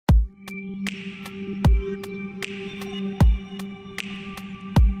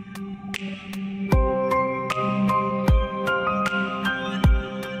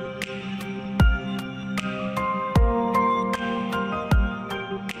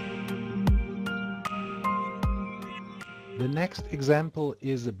The next example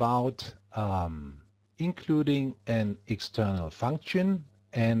is about including an external function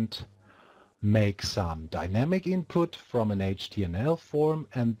and make some dynamic input from an HTML form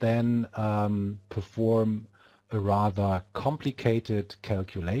and then perform a rather complicated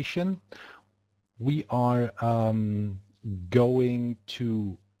calculation. We are going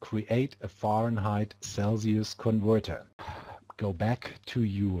to create a Fahrenheit Celsius converter. Go back to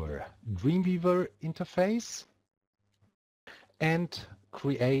your TeamViewer interface and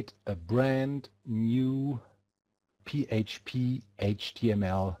create a brand new PHP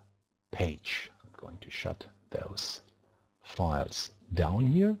HTML page. I'm going to shut those files down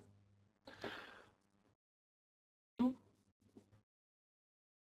here.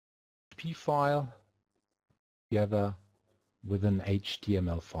 PHP file together with an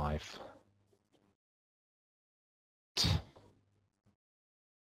HTML5.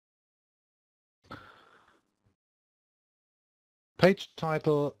 Page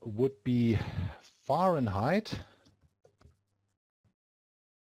title would be Fahrenheit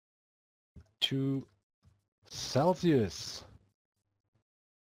to Celsius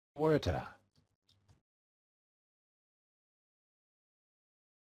converter.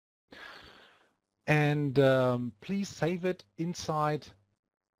 And please save it inside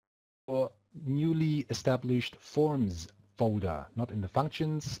your newly established forms folder, not in the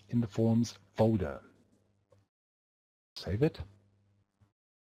functions, in the forms folder. Save it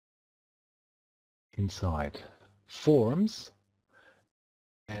inside forms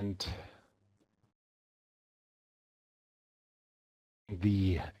and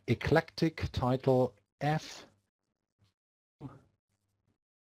the eclectic title F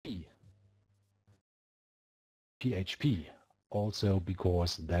PHP, also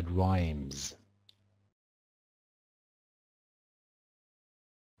because that rhymes.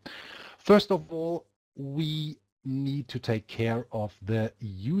 First of all, we need to take care of the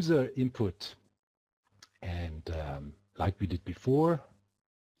user input. And like we did before,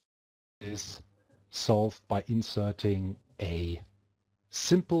 is solved by inserting a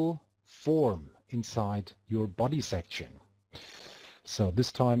simple form inside your body section. So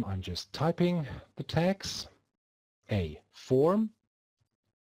this time I'm just typing the tags, a form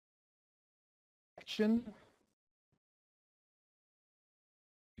action,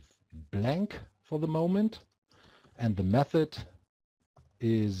 blank for the moment, and the method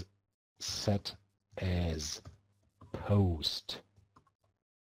is set as post.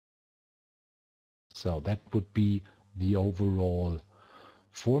 So that would be the overall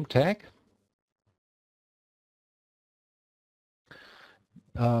form tag.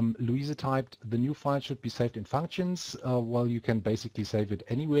 Louisa typed the new file should be saved in functions. Well, you can basically save it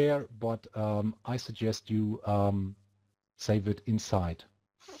anywhere, but I suggest you save it inside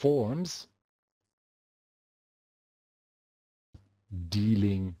forms,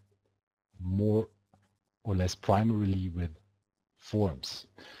 dealing more or less primarily with forms.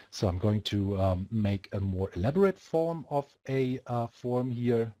 So I'm going to make a more elaborate form of a form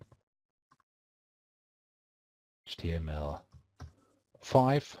here.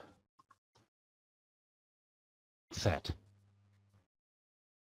 HTML5 set.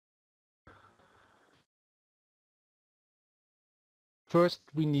 First,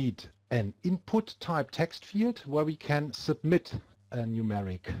 we need an input type text field where we can submit a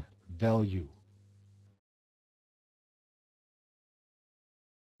numeric value.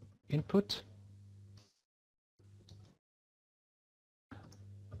 Input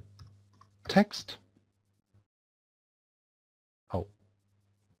text.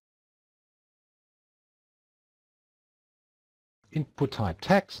 Input type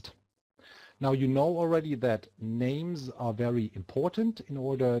text. Now you know already that names are very important in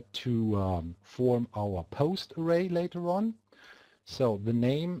order to form our post array later on. So the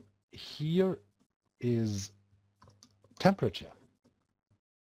name here is temperature.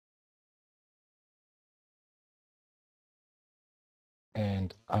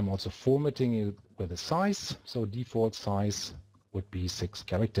 And I'm also formatting it with a size. So default size would be 6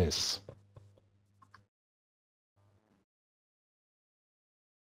 characters.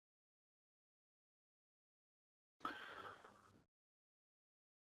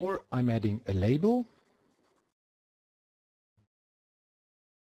 Or I'm adding a label.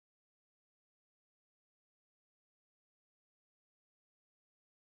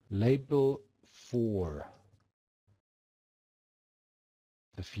 Label for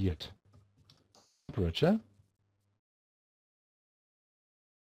the field temperature.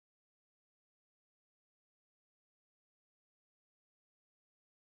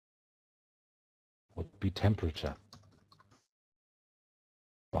 Would be temperature,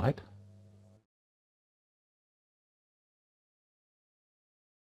 right?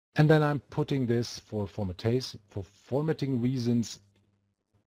 And then I'm putting this for formatting reasons,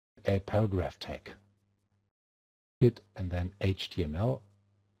 a paragraph tag. And then HTML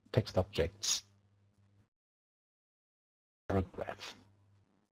text objects paragraph.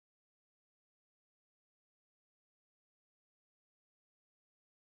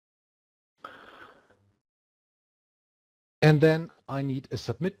 And then I need a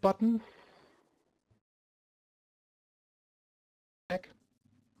submit button.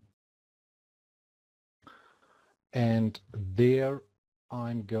 And there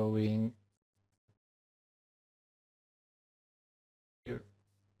I'm going here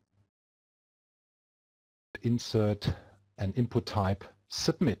to insert an input type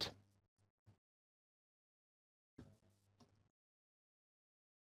submit.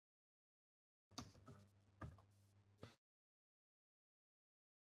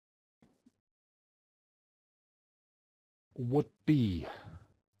 Would be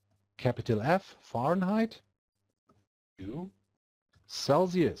capital F, Fahrenheit, to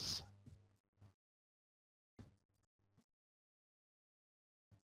Celsius.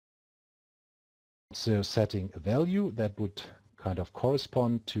 So setting a value that would kind of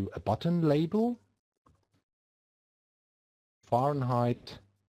correspond to a button label, Fahrenheit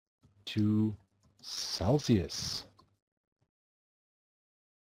to Celsius.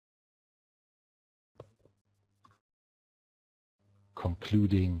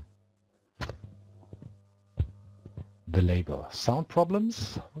 Concluding the label. Sound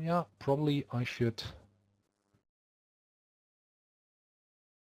problems? Yeah, probably I should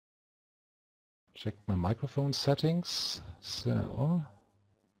check my microphone settings. So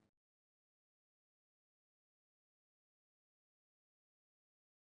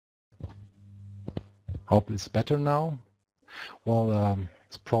hope it's better now. Well,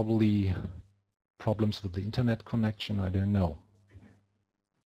 it's probably problems with the internet connection. I don't know.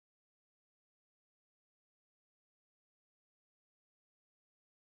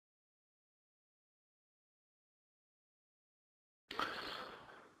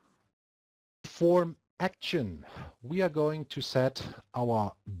 Form action. We are going to set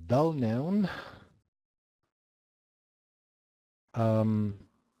our well-known PHP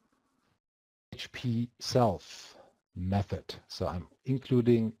self method. So I'm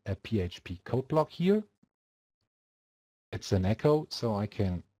including a PHP code block here. It's an echo, so I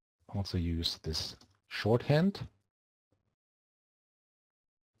can also use this shorthand.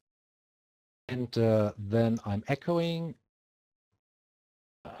 And then I'm echoing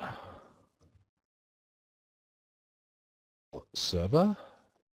server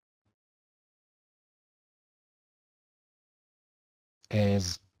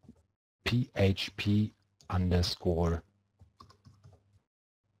as PHP underscore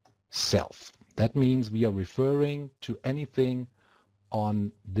self. That means we are referring to anything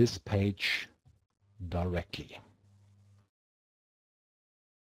on this page directly.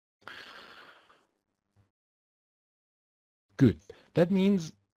 Good. That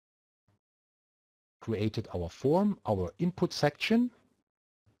means created our form, our input section.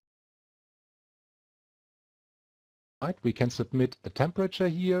 Right? We can submit a temperature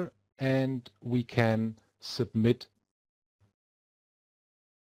here and we can submit.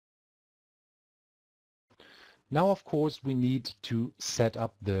 Now, of course, we need to set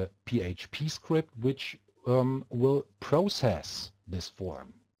up the PHP script which will process this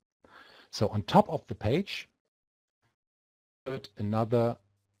form. So on top of the page, put another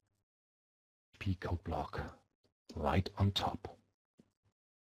PHP code block right on top.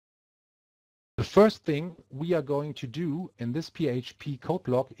 The first thing we are going to do in this PHP code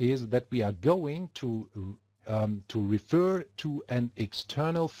block is that we are going to refer to an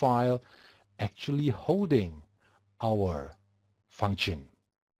external file actually holding our function.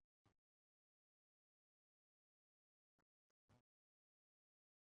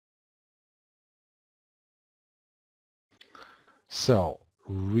 So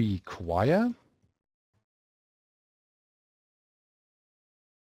require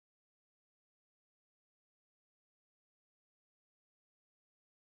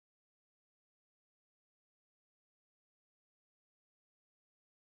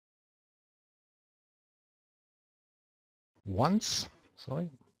once,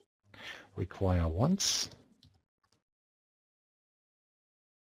 require once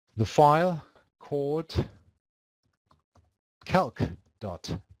the file called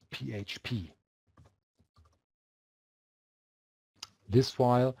calc.php. This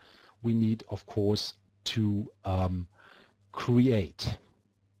file we need, of course, to create.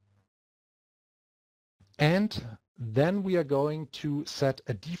 And then we are going to set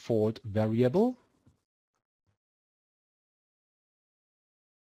a default variable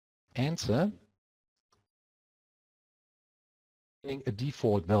answer a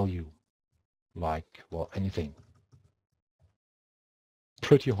default value, like, well, anything.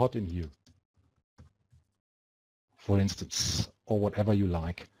 Pretty hot in here, for instance, or whatever you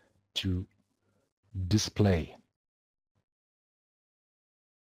like to display.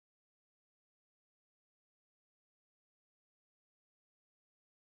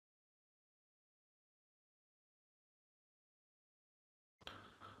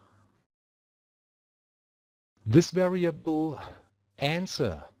 This variable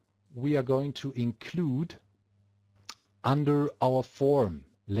answer we are going to include under our form.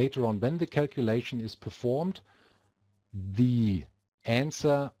 Later on, when the calculation is performed, the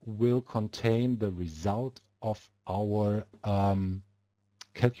answer will contain the result of our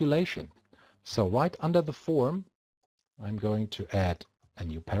calculation. So right under the form, I'm going to add a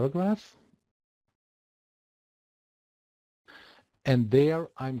new paragraph. And there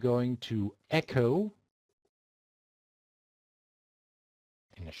I'm going to echo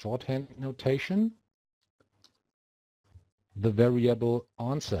in a shorthand notation the variable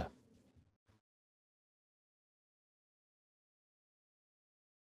answer.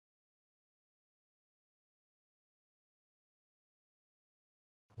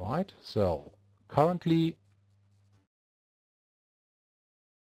 Right, so currently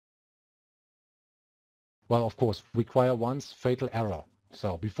well, of course, require once fatal error.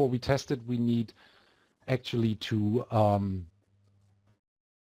 So before we test it, we need actually to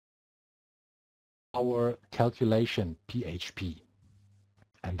our calculation PHP.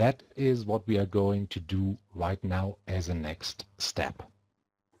 And that is what we are going to do right now as a next step.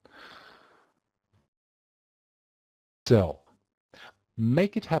 So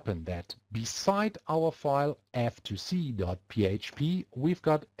make it happen that beside our file f2c.php, we've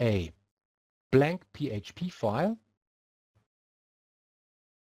got a blank PHP file.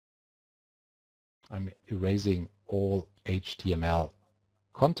 I'm erasing all HTML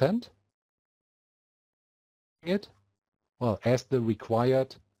content. Well, as the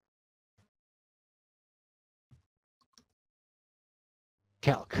required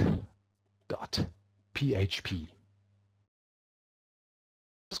calc.php.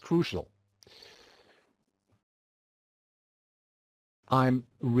 It's crucial. I'm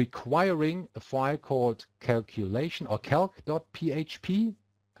requiring a file called calculation or calc.php,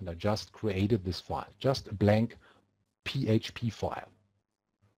 and I just created this file, just a blank PHP file.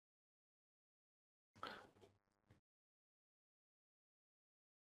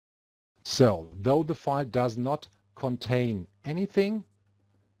 So, though the file does not contain anything,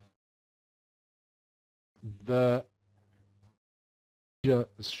 the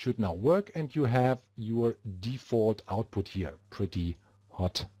should now work, and you have your default output here, pretty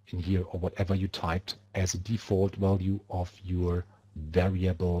hot in here, or whatever you typed as a default value of your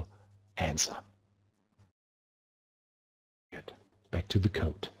variable answer. Good. Back to the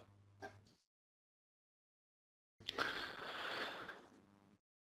code.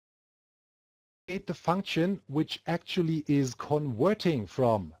 The function which actually is converting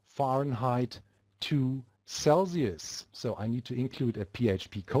from Fahrenheit to Celsius. So I need to include a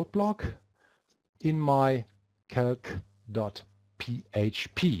PHP code block in my calc.php.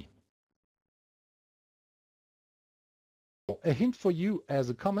 A hint for you as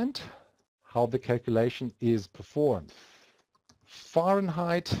a comment how the calculation is performed.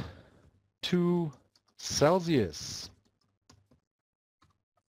 Fahrenheit to Celsius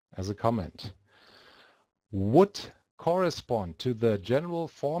as a comment would correspond to the general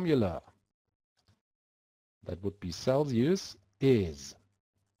formula that would be Celsius is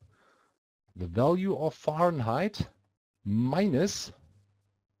the value of Fahrenheit minus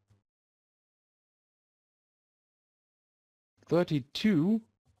 32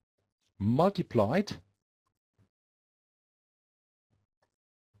 multiplied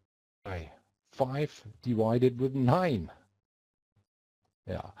by 5 divided with 9.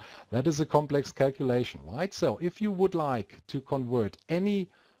 Yeah, that is a complex calculation, right? So if you would like to convert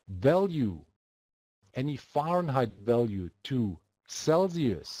any value, any Fahrenheit value to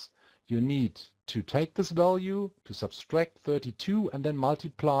Celsius, you need to take this value, to subtract 32, and then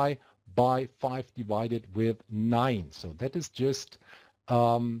multiply by 5 divided with 9. So that is just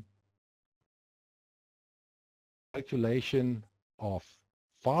calculation of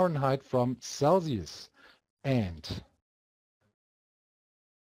Fahrenheit from Celsius. And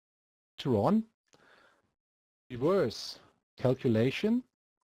later on, reverse calculation,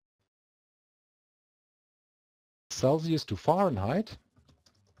 Celsius to Fahrenheit,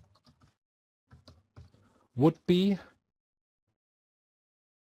 would be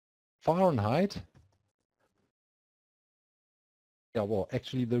Fahrenheit Yeah, well,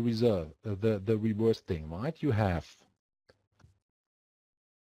 actually the reserve, the reverse thing, right? You have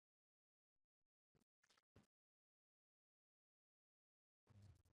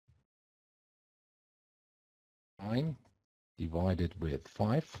nine divided with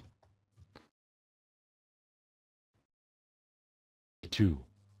 5, 2.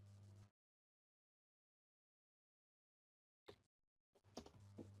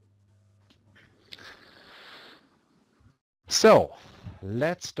 So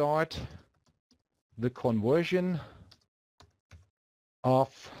let's start the conversion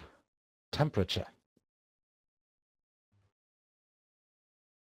of temperature.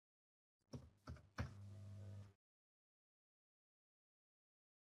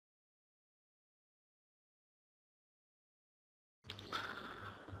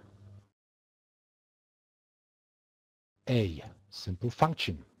 A simple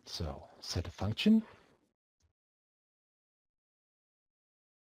function. So set a function.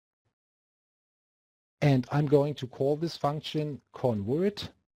 And I'm going to call this function convert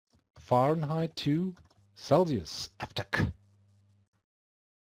Fahrenheit to Celsius, FTech.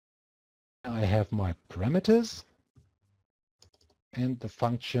 I have my parameters and the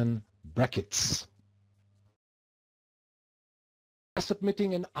function brackets.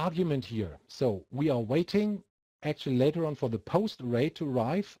 Submitting an argument here. So we are waiting actually later on for the post array to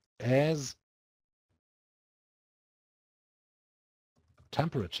arrive as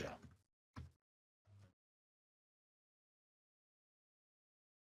temperature.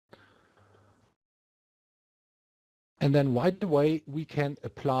 And then right away we can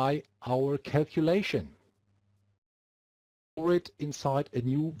apply our calculation. Store it inside a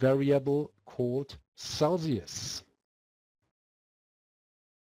new variable called Celsius.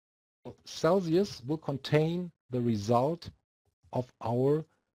 Celsius will contain the result of our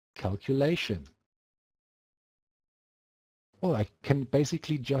calculation. Well, I can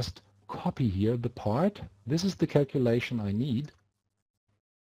basically just copy here the part. This is the calculation I need.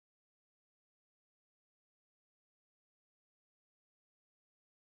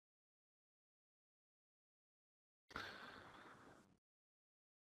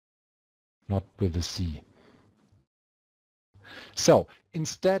 Not with a C. So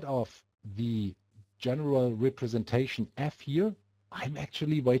instead of the general representation F here, I'm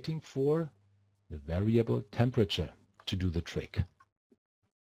actually waiting for the variable temperature to do the trick.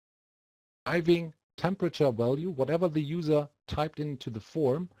 Driving temperature value, whatever the user typed into the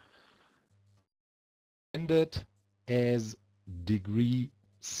form, ended as degree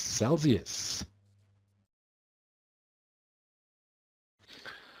Celsius.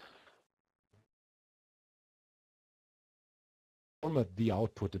 Format the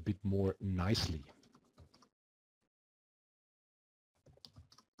output a bit more nicely.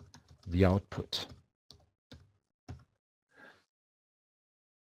 The output.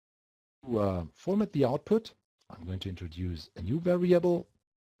 To format the output, I'm going to introduce a new variable.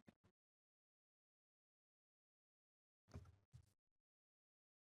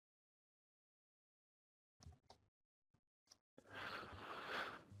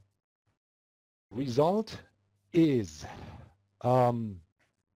 Result is,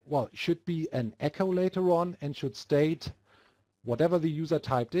 well, should be an echo later on and should state whatever the user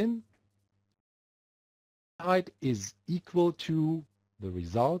typed in is equal to the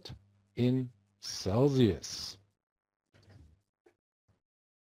result in Celsius.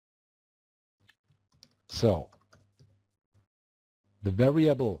 So the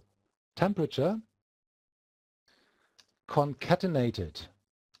variable temperature concatenated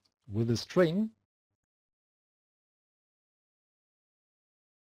with a string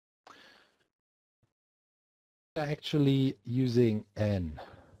actually using an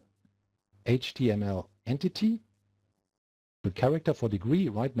HTML entity, the character for degree,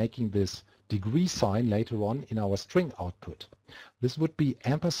 right, making this degree sign later on in our string output. This would be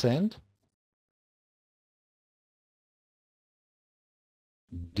ampersand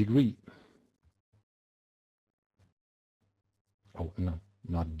degree. Oh, no,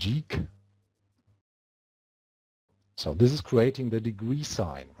 not geek. So this is creating the degree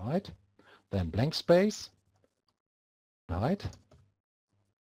sign, right? Then blank space, right,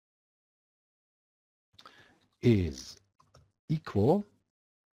 is equal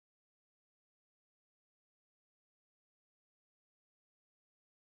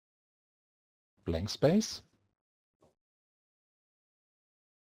blank space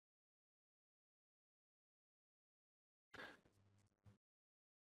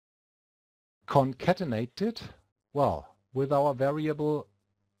concatenated, well, with our variable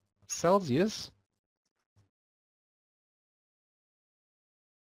Celsius,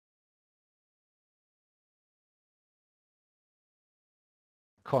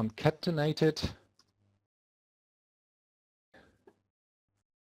 concatenated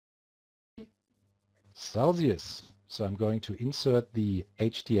Celsius. So I'm going to insert the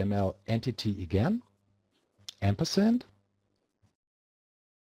HTML entity again, ampersand,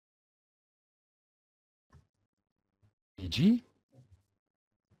 EG,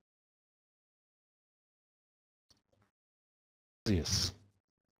 Celsius,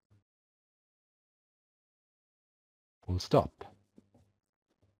 full stop.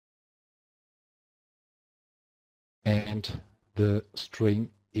 And the string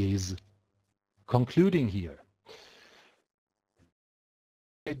is concluding here.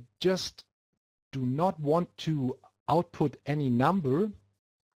 I just do not want to output any number.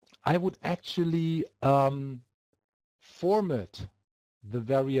 I would actually format the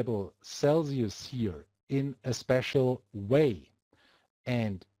variable Celsius here in a special way.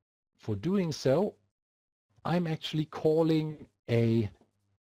 And for doing so, I'm actually calling a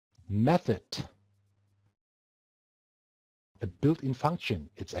method, a built-in function,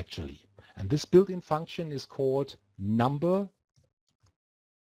 it's actually. And this built-in function is called number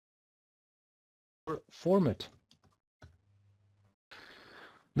format.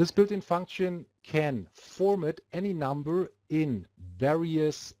 This built-in function can format any number in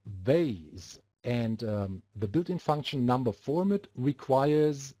various ways. And the built-in function number format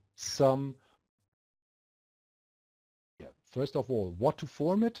requires some, first of all, what to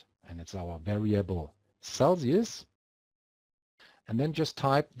format, and it's our variable Celsius. And then just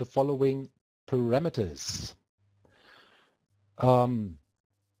type the following parameters.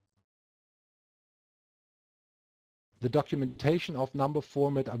 The documentation of number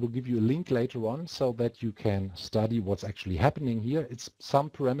format, I will give you a link later on so that you can study what's actually happening here. It's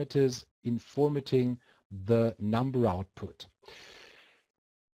some parameters in formatting the number output.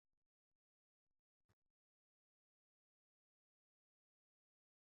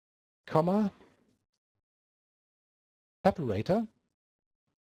 Comma, separator,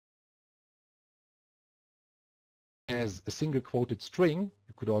 as a single quoted string.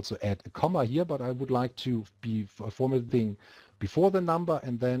 You could also add a comma here, but I would like to be formatting before the number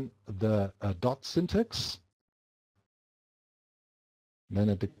and then the dot syntax. Then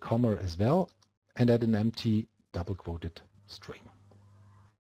add the comma as well, and add an empty double quoted string.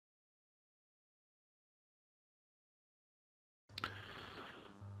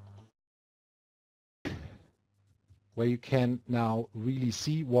 Where you can now really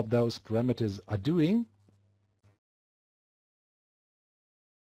see what those parameters are doing.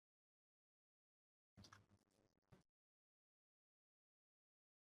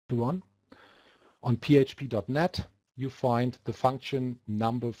 On php.net, you find the function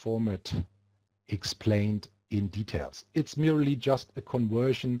number format explained in details. It's merely just a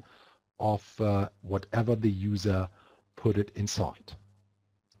conversion of whatever the user put it inside.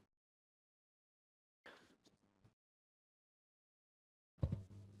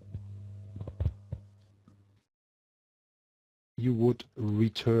 You would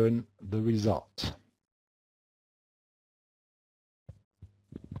return the result.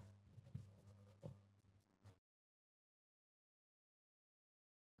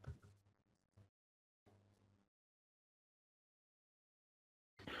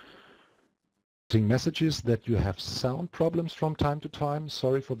 Messages that you have sound problems from time to time.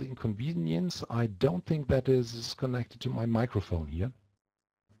 Sorry for the inconvenience. I don't think that is connected to my microphone here.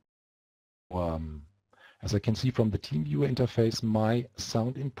 As I can see from the TeamViewer interface, my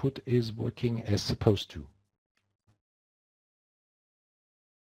sound input is working as supposed to.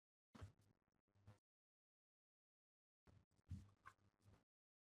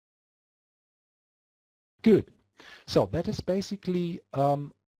 Good. So that is basically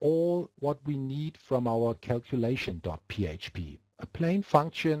all what we need from our calculation.php. A plain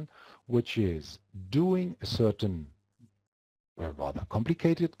function which is doing a certain or rather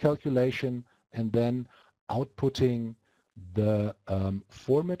complicated calculation and then outputting the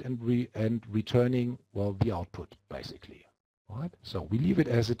format and returning, well, the output basically. Right? So we leave it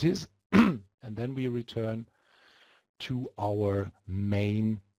as it is and then we return to our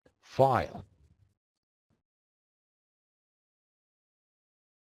main file.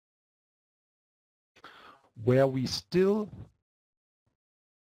 Where we still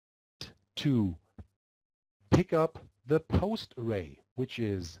to pick up the post array, which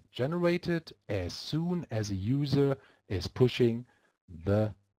is generated as soon as a user is pushing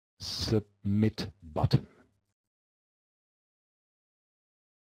the submit button.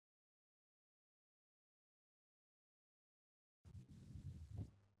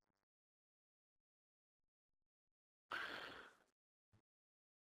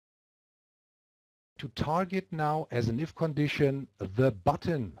 to target now as an if condition the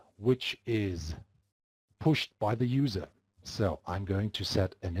button which is pushed by the user. So I'm going to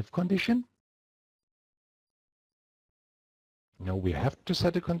set an if condition. Now we have to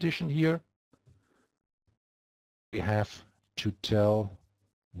set a condition here. We have to tell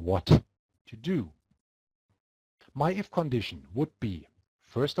what to do. My if condition would be,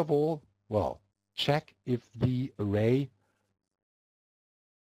 first of all, well, check if the array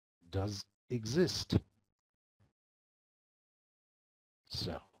does exist.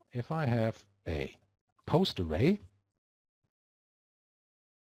 So if I have a post array,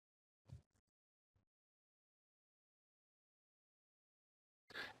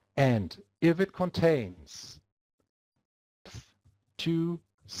 and if it contains to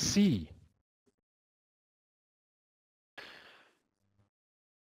C,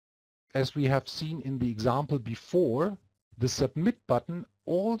 as we have seen in the example before, the submit button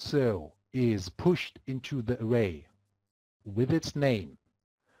also is pushed into the array with its name.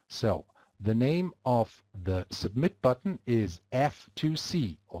 So the name of the submit button is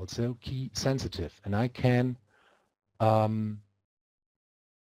F2C, also key sensitive, and I can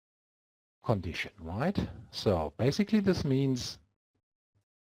condition, right? So basically this means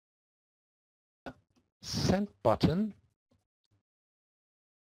send button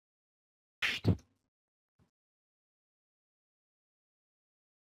pushed.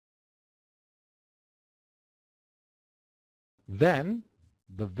 Then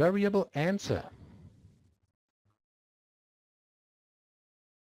the variable answer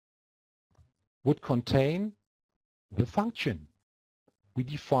would contain the function we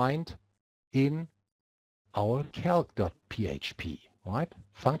defined in our calc.php, right?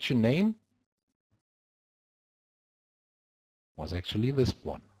 Function name was actually this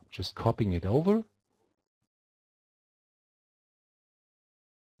one. Just copying it over.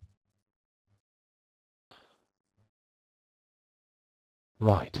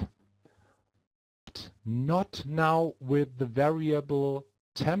 Right. Not now with the variable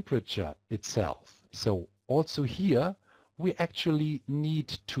temperature itself. So also here we actually need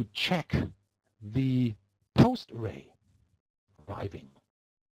to check the post array arriving.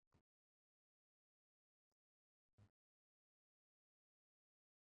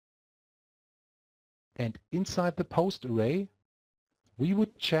 And inside the post array, we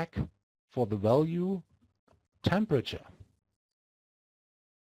would check for the value temperature.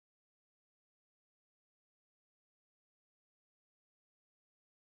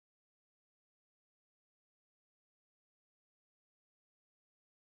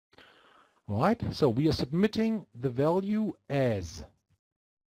 Right, so we are submitting the value as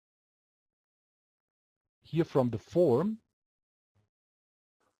here from the form.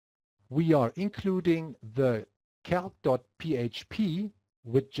 We are including the calc.php,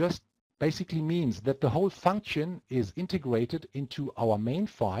 which just basically means that the whole function is integrated into our main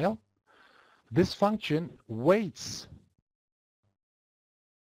file. This function waits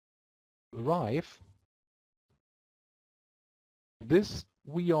to arrive. This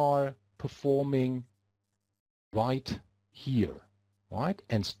we are performing right here, right?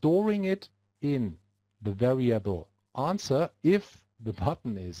 And storing it in the variable answer if the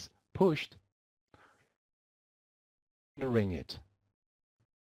button is pushed, entering it.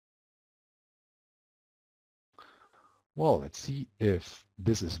 Well, let's see if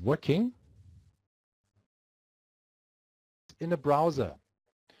this is working. In a browser,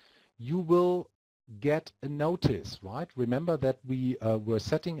 you will get a notice, right? Remember that we were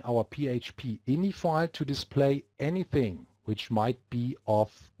setting our PHP ini file to display anything which might be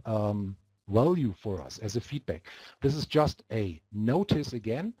of value for us as a feedback. This is just a notice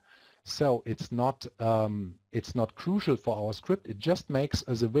again, so it's not crucial for our script. It just makes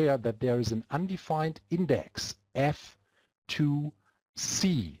us aware that there is an undefined index F2C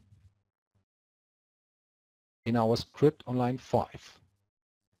in our script on line 5.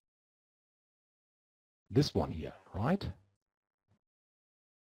 This one here, right?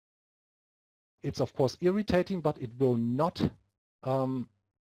 It's of course irritating, but it will not a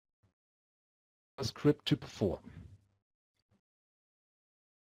script to perform.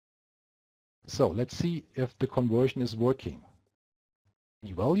 So let's see if the conversion is working.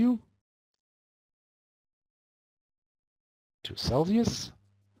 New value to Celsius,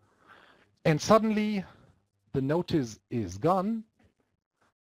 and suddenly the notice is gone,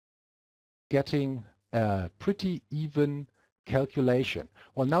 getting a pretty even calculation.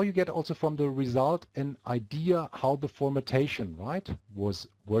 Well, now you get also from the result an idea how the formattation, right, was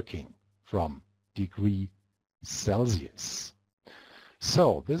working from degree Celsius.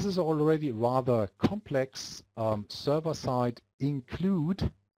 So this is already rather complex server-side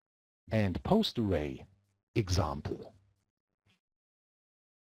include and post array example.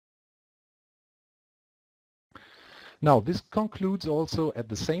 Now this concludes also at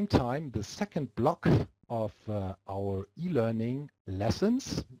the same time the second block of our e-learning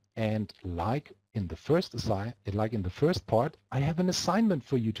lessons, and like in the first part, I have an assignment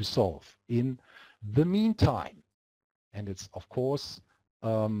for you to solve in the meantime, and it's of course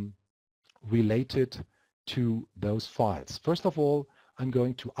related to those files. First of all, I'm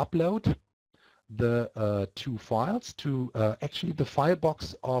going to upload the two files to actually the file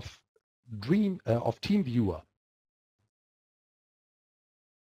box of TeamViewer.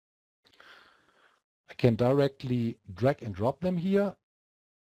 I can directly drag and drop them here.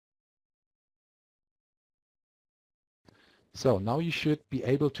 So now you should be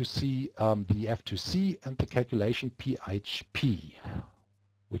able to see the F2C and the calculation PHP,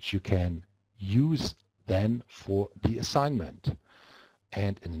 which you can use then for the assignment.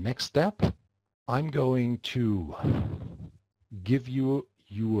 And in the next step, I'm going to give you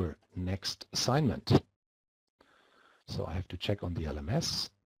your next assignment. So I have to check on the LMS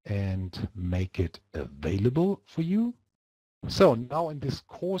and make it available for you. So now in this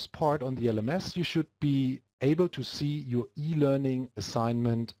course part on the LMS, you should be able to see your e-learning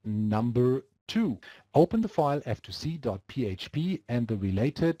assignment number 2. Open the file f2c.php and the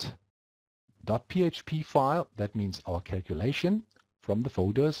related .php file, that means our calculation, from the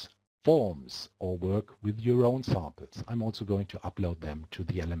folders forms or work with your own samples. I'm also going to upload them to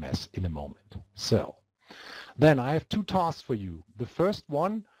the LMS in a moment. So then I have two tasks for you. The first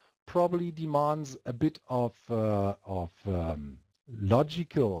one probably demands a bit of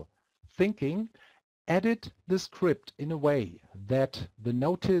logical thinking. Edit the script in a way that the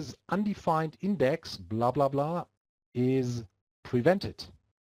notice undefined index blah blah blah is prevented.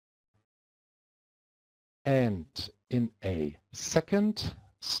 And in a second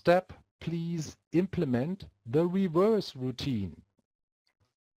step, please implement the reverse routine.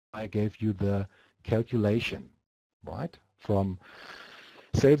 I gave you the calculation, right, from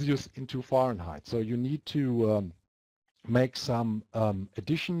Celsius into Fahrenheit. So you need to make some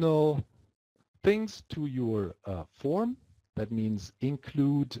additional things to your form. That means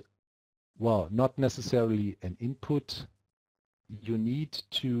include, well, not necessarily an input. You need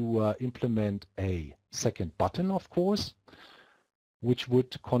to implement a second button, of course, which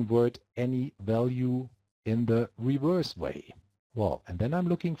would convert any value in the reverse way. Well, and then I'm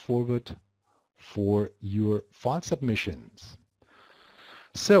looking forward for your file submissions.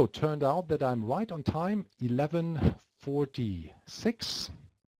 So turned out that I'm right on time, 11:46.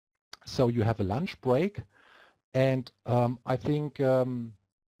 So you have a lunch break, and I think,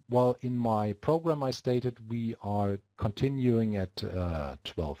 well, in my program I stated we are continuing at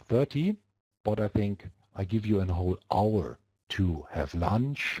 12:30, but I think I give you a whole hour to have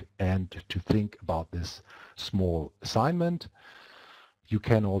lunch and to think about this small assignment. You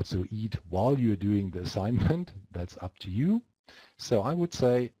can also eat while you're doing the assignment. That's up to you. So I would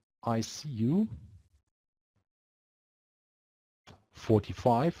say I see you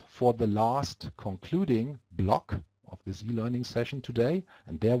 45 for the last concluding block of this e-learning session today,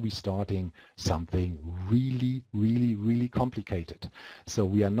 and there we're starting something really complicated. So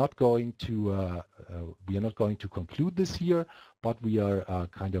we are not going to conclude this here, but we are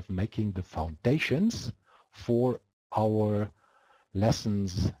kind of making the foundations for our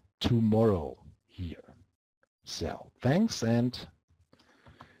lessons tomorrow here. So thanks, and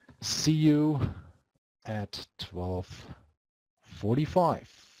see you at 12:45.